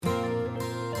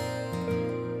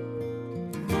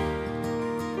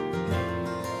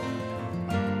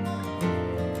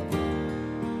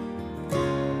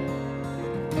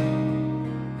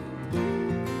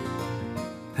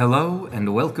Hello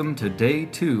and welcome to Day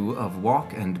 2 of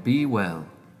Walk and Be Well,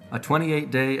 a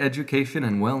 28-day education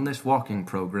and wellness walking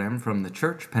program from the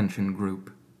Church Pension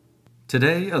Group.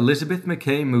 Today, Elizabeth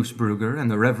McKay Moosbrugger and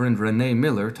the Reverend Renee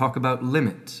Miller talk about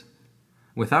limits.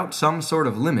 Without some sort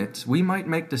of limits, we might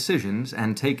make decisions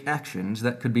and take actions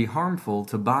that could be harmful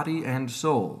to body and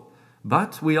soul.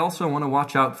 But we also want to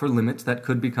watch out for limits that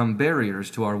could become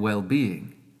barriers to our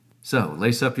well-being. So,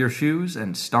 lace up your shoes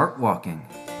and start walking.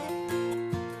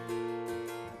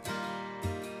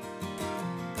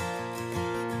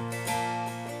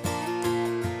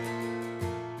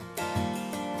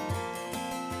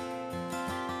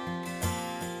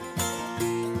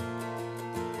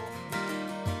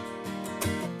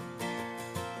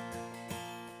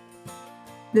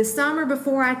 The summer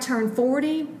before I turned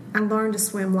 40, I learned to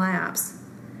swim laps.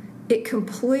 It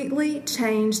completely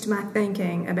changed my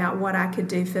thinking about what I could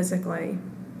do physically.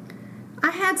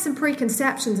 I had some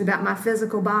preconceptions about my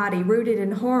physical body rooted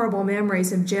in horrible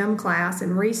memories of gym class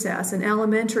and recess in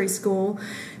elementary school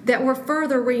that were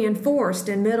further reinforced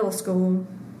in middle school.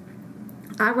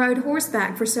 I rode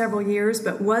horseback for several years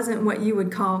but wasn't what you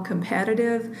would call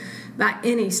competitive by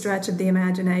any stretch of the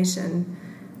imagination.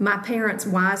 My parents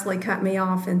wisely cut me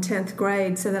off in 10th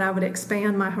grade so that I would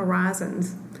expand my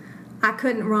horizons. I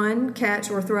couldn't run,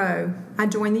 catch, or throw. I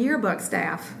joined the yearbook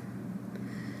staff.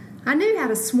 I knew how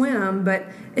to swim, but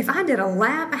if I did a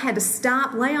lap, I had to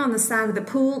stop, lay on the side of the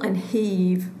pool, and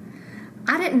heave.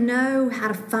 I didn't know how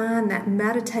to find that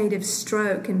meditative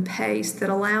stroke and pace that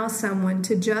allows someone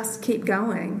to just keep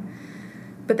going.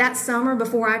 But that summer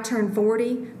before I turned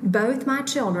 40, both my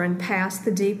children passed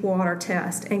the deep water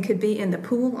test and could be in the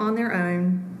pool on their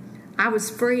own. I was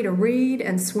free to read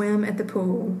and swim at the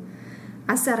pool.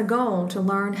 I set a goal to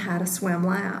learn how to swim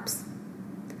laps.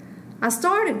 I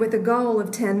started with a goal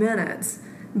of 10 minutes.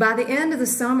 By the end of the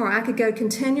summer, I could go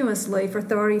continuously for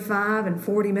 35 and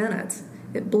 40 minutes.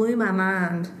 It blew my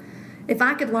mind. If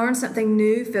I could learn something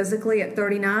new physically at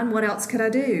 39, what else could I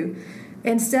do?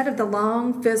 Instead of the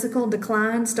long physical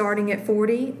decline starting at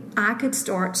 40, I could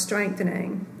start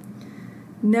strengthening.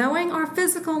 Knowing our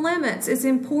physical limits is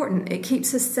important. It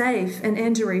keeps us safe and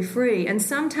injury-free, and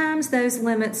sometimes those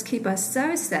limits keep us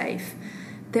so safe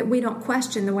that we don't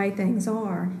question the way things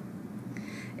are.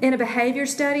 In a behavior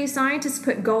study, scientists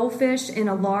put goldfish in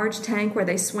a large tank where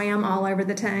they swam all over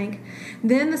the tank.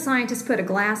 Then the scientists put a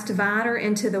glass divider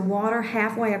into the water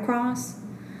halfway across.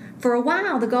 For a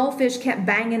while, the goldfish kept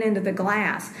banging into the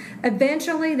glass.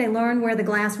 Eventually, they learned where the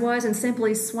glass was and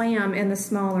simply swam in the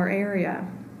smaller area.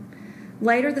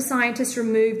 Later, the scientists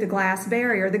removed the glass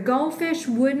barrier. The goldfish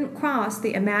wouldn't cross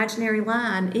the imaginary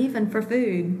line, even for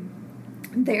food.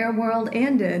 Their world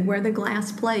ended where the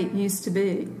glass plate used to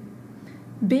be.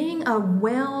 Being a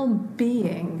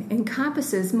well-being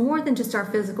encompasses more than just our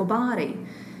physical body.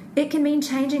 It can mean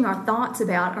changing our thoughts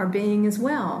about our being as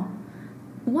well.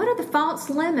 What are the false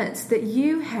limits that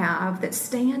you have that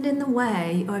stand in the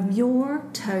way of your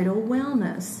total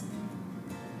wellness?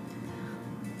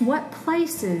 What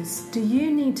places do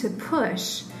you need to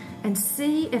push and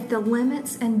see if the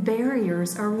limits and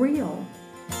barriers are real?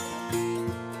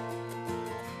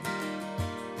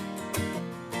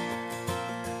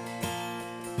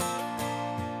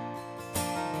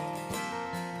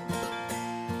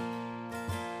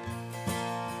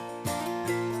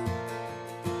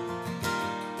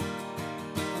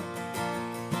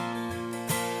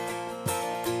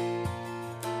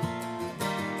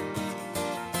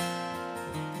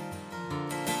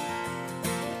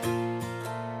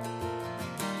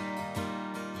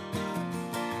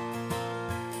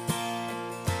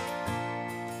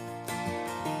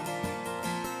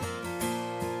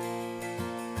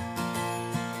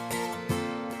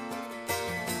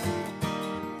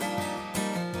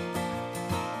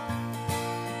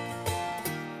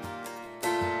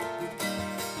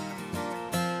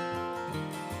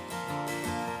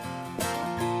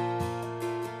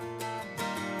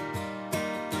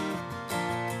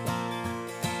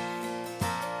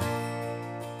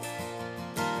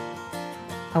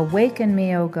 Awaken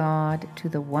me, O God, to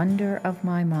the wonder of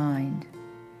my mind,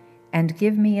 and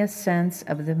give me a sense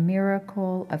of the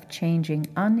miracle of changing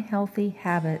unhealthy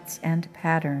habits and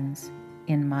patterns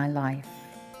in my life.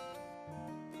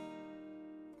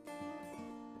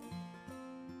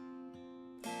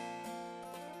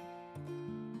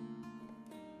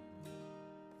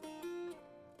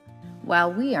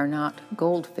 While we are not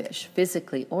goldfish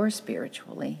physically or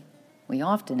spiritually, we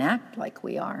often act like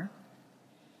we are.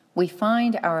 We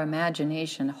find our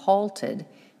imagination halted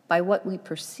by what we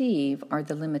perceive are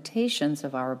the limitations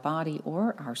of our body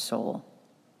or our soul.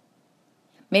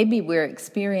 Maybe we're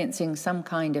experiencing some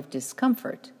kind of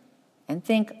discomfort, and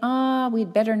think,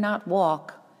 we'd better not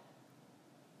walk,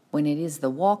 when it is the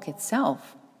walk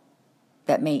itself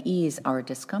that may ease our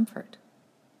discomfort.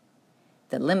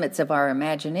 The limits of our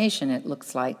imagination, it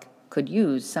looks like, could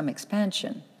use some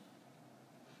expansion.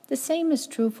 The same is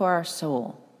true for our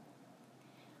soul.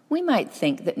 We might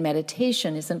think that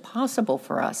meditation isn't possible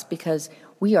for us because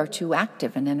we are too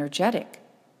active and energetic,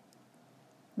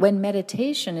 when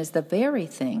meditation is the very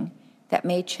thing that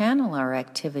may channel our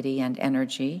activity and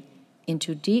energy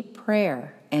into deep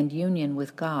prayer and union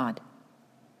with God.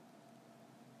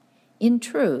 In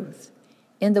truth,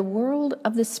 in the world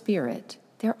of the Spirit,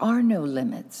 there are no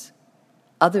limits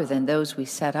other than those we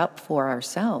set up for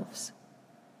ourselves.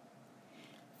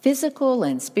 Physical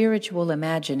and spiritual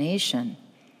imagination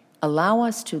allow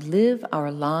us to live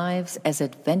our lives as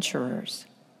adventurers,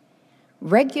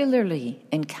 regularly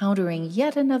encountering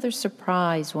yet another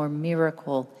surprise or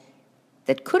miracle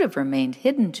that could have remained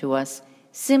hidden to us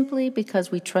simply because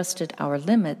we trusted our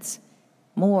limits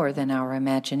more than our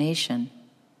imagination.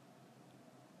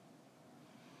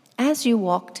 As you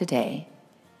walk today,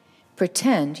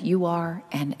 pretend you are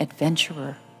an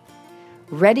adventurer,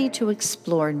 ready to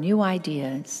explore new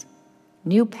ideas,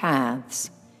 new paths,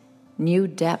 new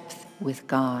depth with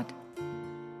God.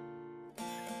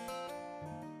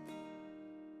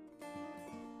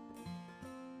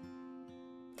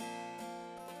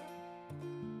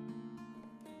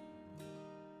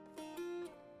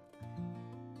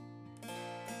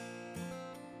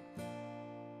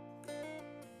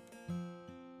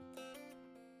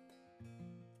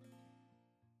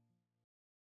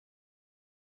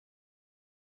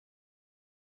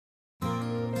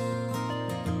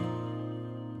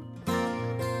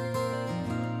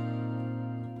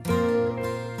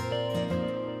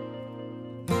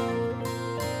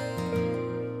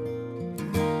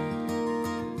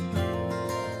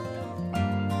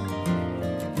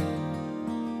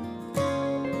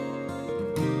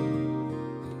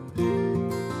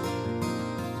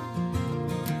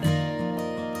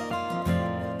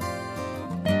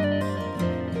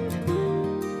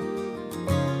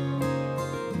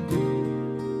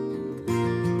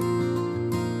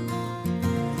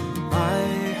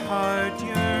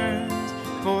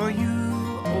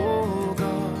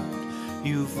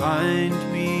 Find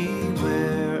me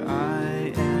where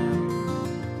I am.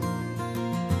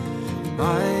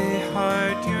 My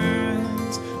heart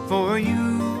yearns for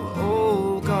you,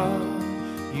 oh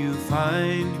God. You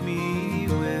find me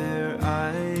where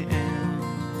I am.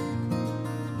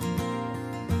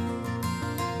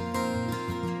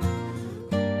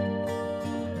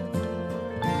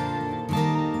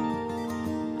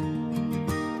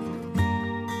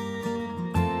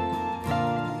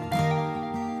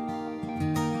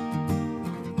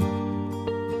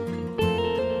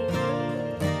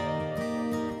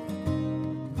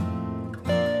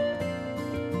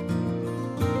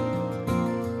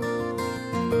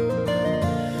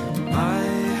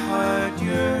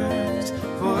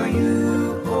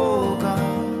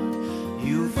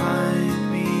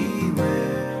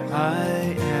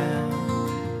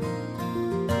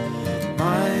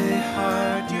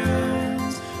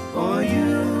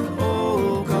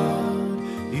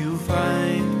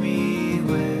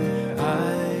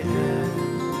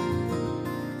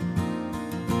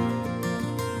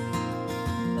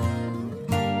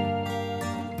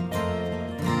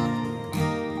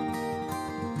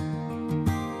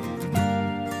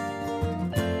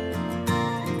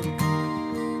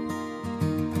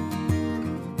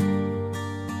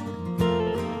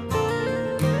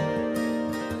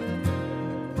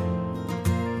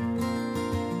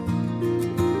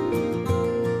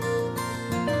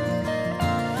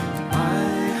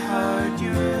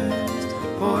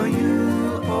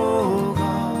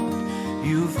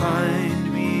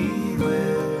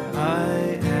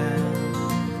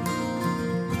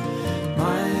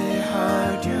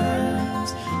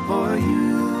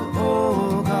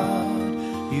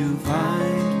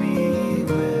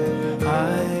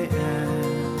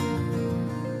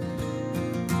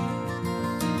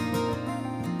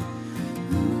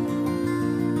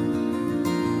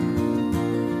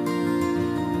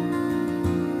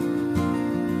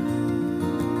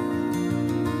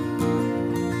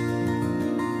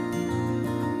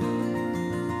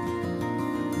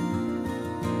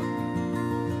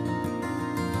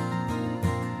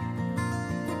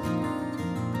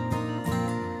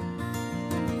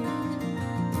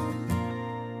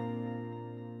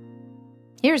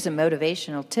 Here's a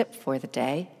motivational tip for the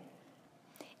day.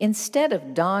 Instead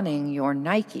of donning your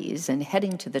Nikes and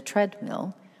heading to the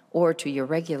treadmill or to your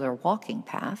regular walking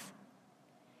path,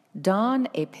 don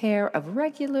a pair of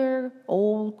regular,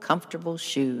 old, comfortable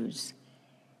shoes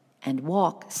and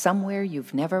walk somewhere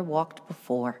you've never walked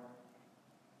before.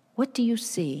 What do you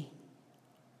see?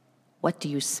 What do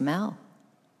you smell?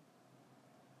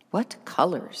 What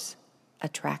colors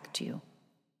attract you?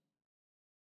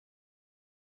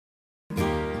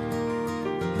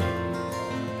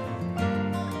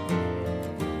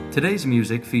 Today's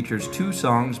music features 2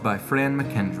 songs by Fran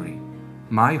McKendry,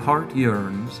 My Heart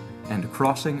Yearns and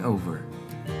Crossing Over.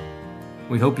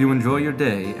 We hope you enjoy your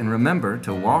day and remember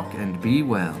to walk and be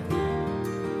well.